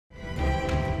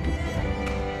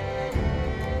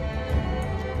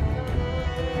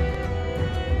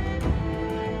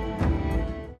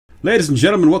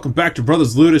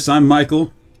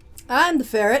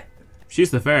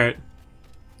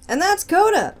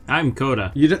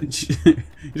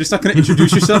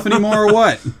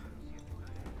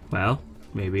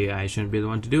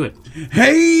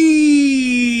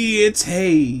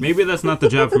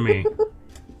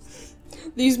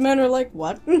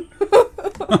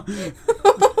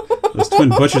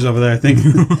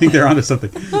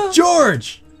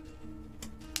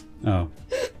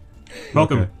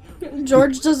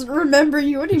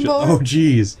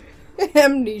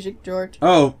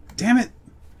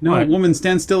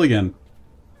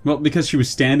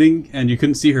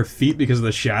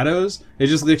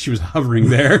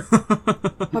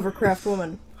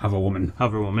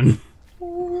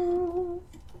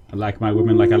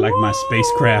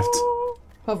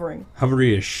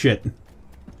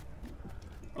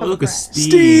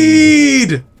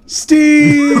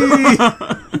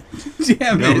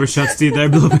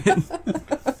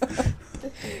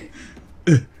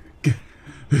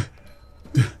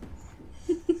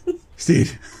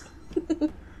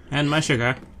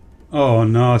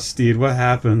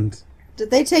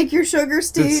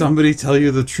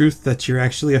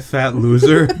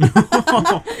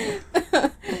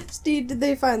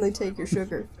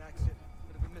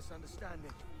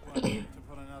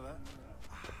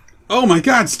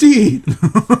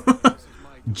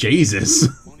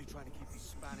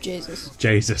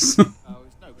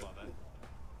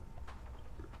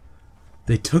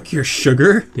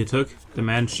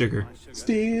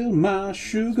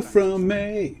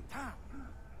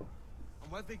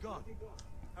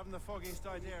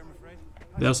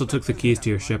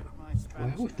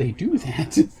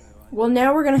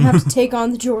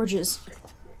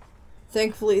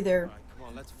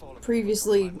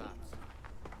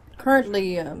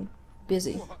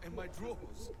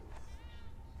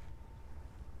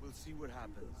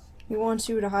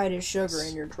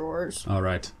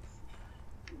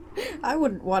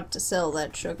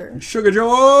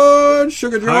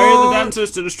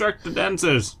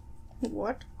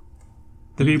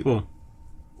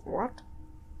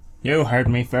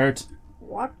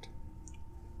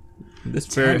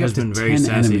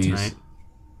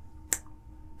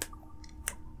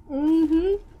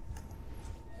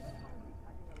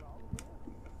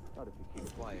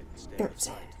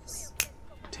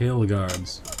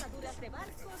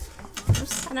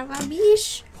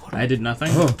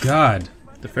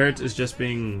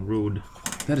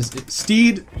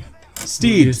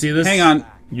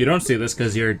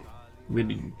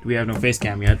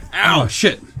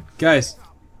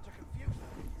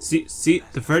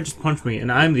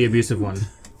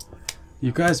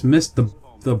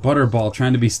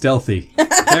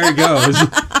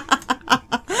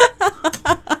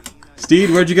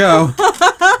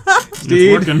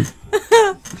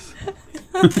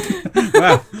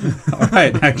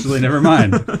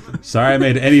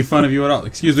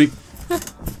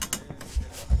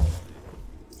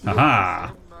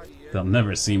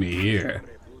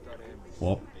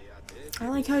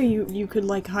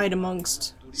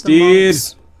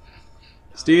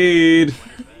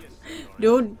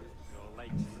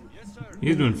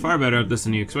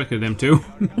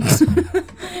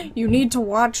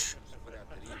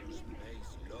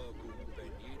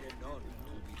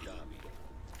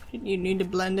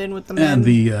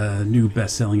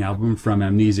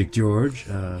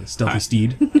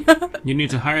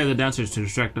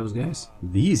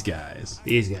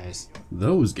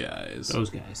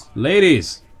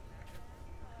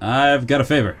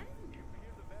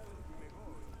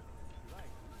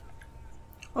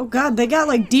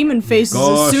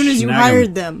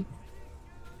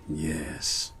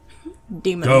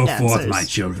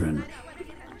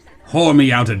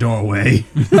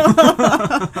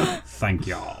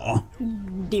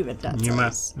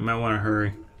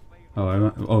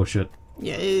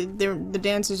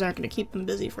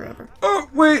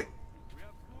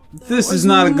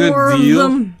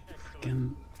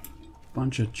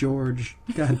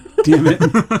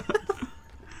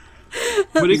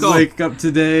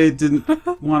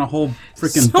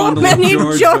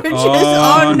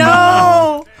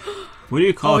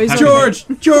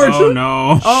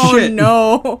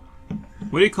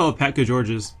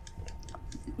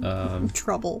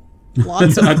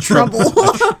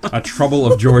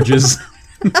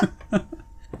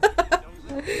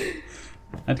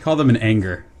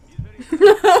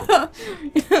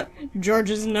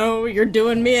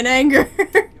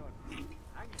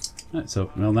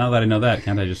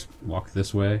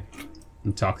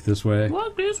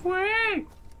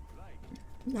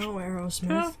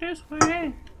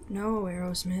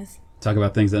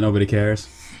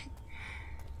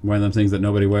One of them things that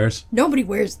nobody wears. Nobody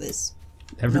wears this.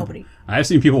 Nobody. I've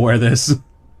seen people wear this.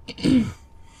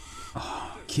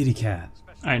 Oh, kitty cat.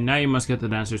 Alright, now you must get the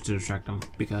dancers to distract them,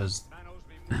 because...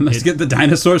 Let's get the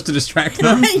dinosaurs to distract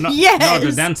them. Yes! No,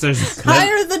 the dancers.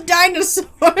 Hire the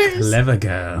dinosaurs! Clever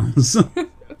girls.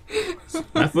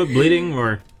 My foot bleeding,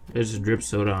 or there's just drip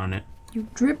soda on it? You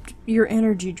dripped your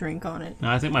energy drink on it. No,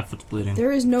 I think my foot's bleeding.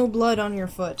 There is no blood on your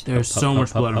foot. There's so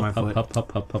much blood on my foot.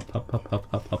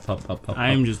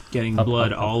 I am just getting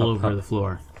blood all over the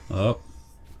floor. Oh.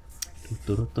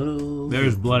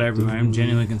 There's blood everywhere. I'm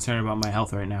genuinely concerned about my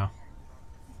health right now.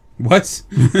 What?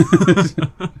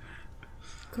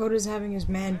 Coda's having his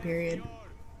man period.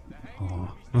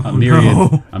 Oh, a myriad.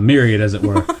 No. A myriad, as it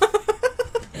were.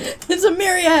 It's a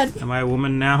myriad! Am I a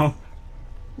woman now?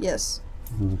 Yes.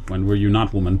 When were you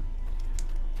not woman?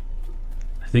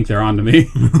 I think they're on to me.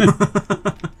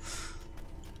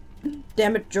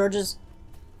 Damn it, Georges.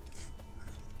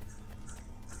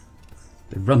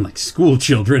 They run like school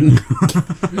children.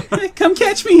 Come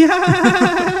catch me!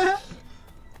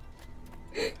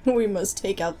 We must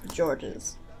take out the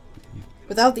Georges.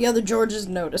 Without the other Georges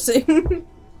noticing.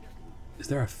 Is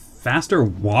there a faster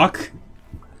walk?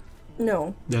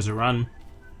 No. There's a run.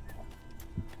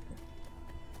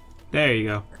 There you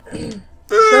go.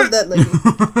 Shove that lady.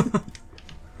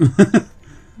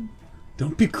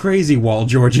 Don't be crazy, Wall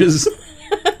Georges.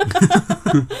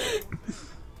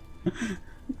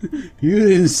 You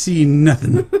didn't see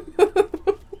nothing.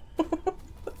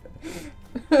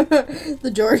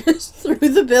 The Georges through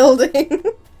the building.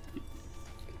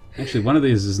 Actually, one of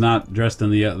these is not dressed in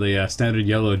the standard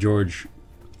yellow George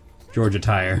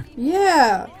attire.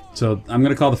 Yeah. So I'm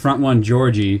gonna call the front one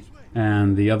Georgie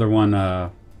and the other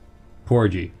one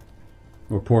Porgy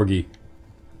or Porgy.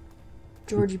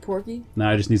 Georgie Porky. Now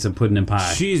I just need some pudding and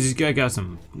pie. Jeez, this guy got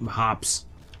some hops.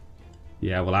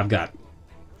 Yeah, well I've got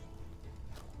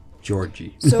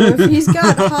Georgie. So if he's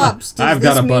got hops, does I've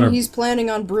got this a mean butter. he's planning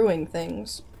on brewing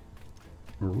things?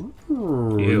 No,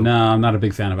 I'm not a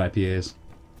big fan of IPAs.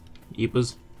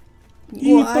 Yeepas.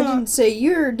 Well, I didn't say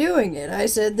you're doing it. I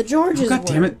said the Georges God were.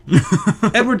 damn it.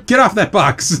 Edward, get off that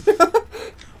box!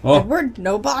 Oh. Edward,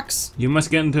 no box. You must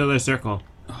get into their circle.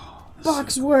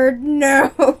 Box word, no.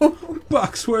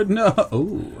 Box word, no!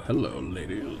 Oh, hello,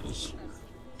 ladies.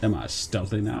 Am I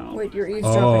stealthy now? Wait, you're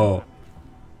eavesdropping. Oh.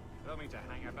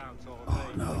 Oh,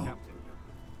 no.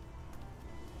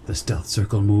 The stealth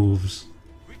circle moves.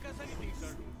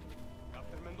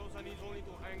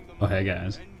 Oh, hey,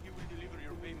 guys.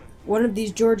 One of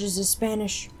these Georges is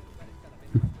Spanish.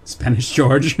 Spanish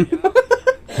George.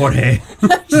 Jorge.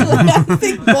 Actually, I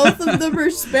think both of them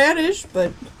are Spanish,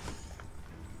 but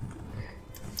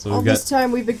So all this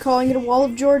time we've been calling it a wall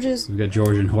of Georges. we've got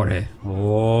George and Jorge.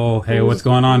 Oh, hey, what's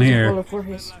going on here? Wall of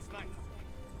Jorges.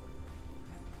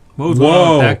 What was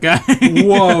wrong with that guy?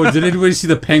 Whoa, did anybody see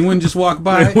the penguin just walk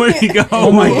by? Where'd he go?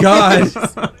 Oh my god.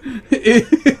 Ew.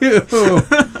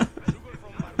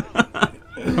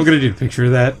 I'm gonna do a picture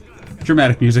of that.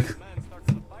 Dramatic music.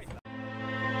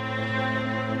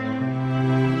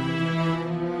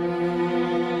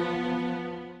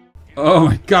 Oh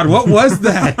my god, what was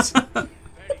that?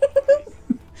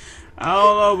 I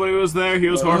don't know, but he was there. He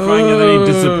was horrifying, and then he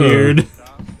disappeared.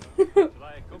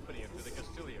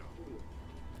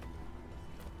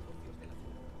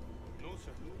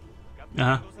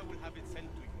 Uh-huh.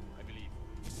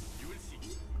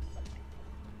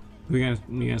 You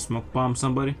gonna smoke bomb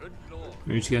somebody?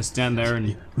 Or you just gonna stand there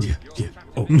and... Yeah.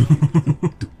 Oh.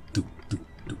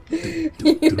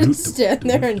 You can stand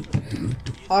there and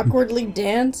awkwardly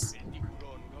dance.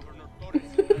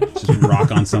 Just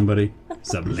rock on somebody.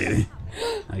 What's up, lady?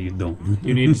 How you doing?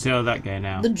 You need to tell that guy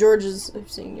now. The Georges have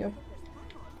seen you.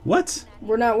 What?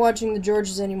 We're not watching the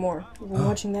Georges anymore. We're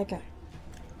watching that guy.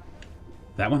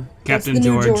 That one? Captain That's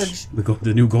the new George. George.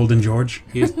 The new Golden George?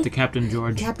 He is the Captain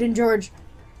George. Captain George.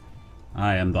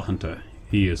 I am the hunter.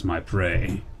 He is my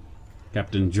prey.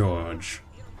 Captain George.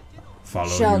 Follow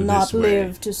Shall you not this way.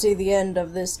 live to see the end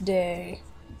of this day.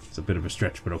 It's a bit of a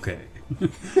stretch, but okay.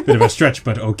 Bit of a stretch,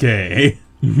 but okay.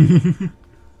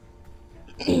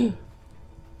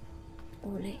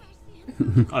 Ole.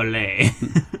 Ole.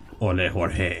 Ole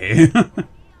Jorge.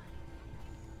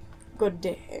 Good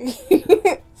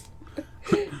day.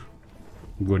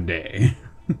 Good day.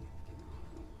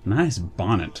 Nice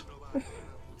bonnet.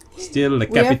 Still the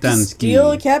We have to Capitan's key.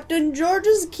 steal Captain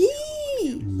George's key.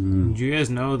 Did you guys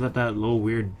know that that little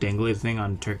weird dangly thing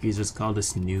on turkeys is called a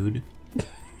snood?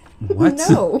 What?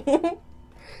 No.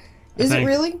 Is it think-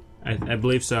 really? I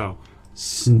believe so.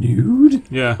 Snood?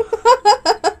 Yeah.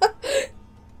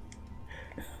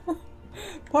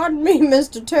 Pardon me,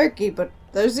 Mr. Turkey, but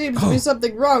There seems to be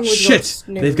something wrong with your Shit!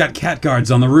 snood. They've got cat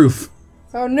guards on the roof.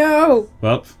 Oh no!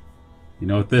 Well, you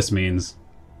know what this means.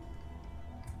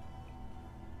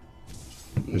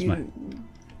 Where's my...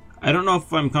 I don't know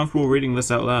if I'm comfortable reading this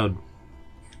out loud.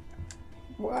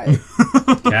 Why?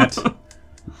 Cat,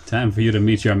 time for you to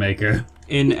meet your maker.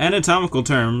 In anatomical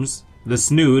terms, the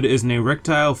snood is an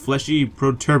erectile, fleshy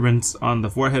protuberance on the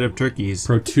forehead of turkeys.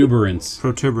 Protuberance.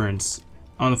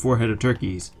 On the forehead of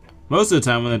turkeys. Most of the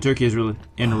time when the turkey is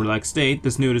in a relaxed state,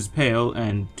 the snood is pale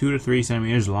and 2 to 3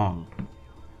 centimeters long.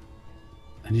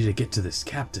 I need to get to this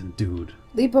captain, dude.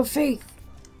 Leap of faith.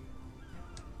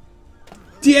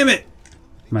 Damn it!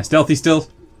 Am I stealthy still?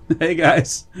 Hey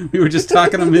guys, we were just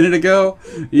talking a minute ago.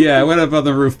 Yeah, I went up on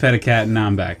the roof, pet a cat, and now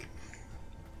I'm back.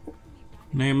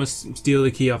 Now you must steal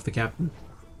the key off the captain.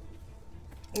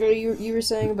 You were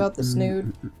saying about the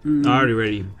snood. I already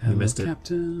read you. You missed it.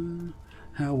 Captain.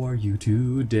 How are you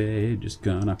today? Just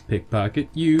gonna pickpocket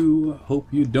you. Hope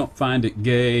you don't find it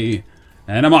gay.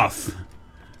 And I'm off.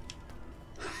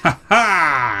 Ha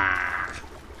ha!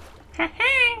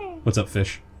 What's up,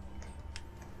 fish?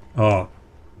 Oh,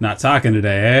 not talking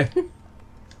today, eh?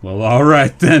 Well,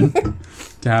 alright then.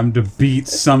 Time to beat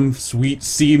some sweet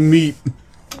sea meat.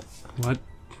 What?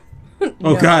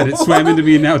 Oh god, it swam into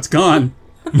me and now it's gone.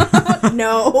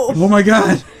 No. Oh my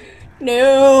god.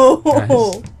 No.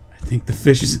 Guys, I think the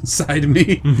fish is inside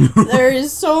me. There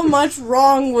is so much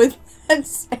wrong with that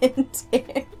sentence.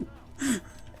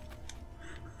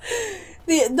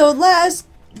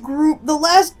 The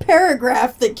last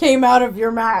paragraph that came out of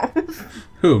your mouth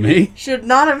Who, me? should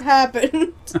not have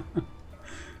happened.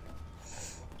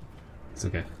 It's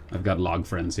okay. I've got log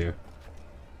friends here.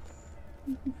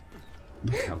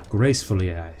 Look how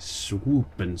gracefully I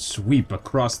swoop and sweep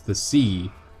across the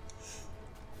sea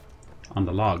on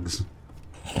the logs.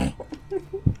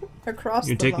 Across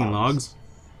You're the taking logs?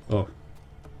 Oh,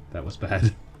 that was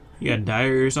bad. You got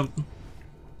diary or something?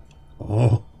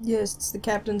 Oh, Yes, it's the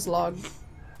captain's log.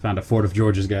 found a Fort of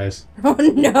George's, guys. Oh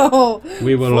no!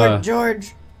 We will, Fort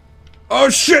George. Oh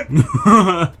shit!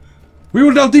 We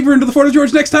will delve deeper into the Fort of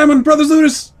George next time on Brothers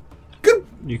Ludus. Good.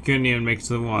 You couldn't even make it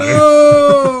to the water.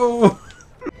 No!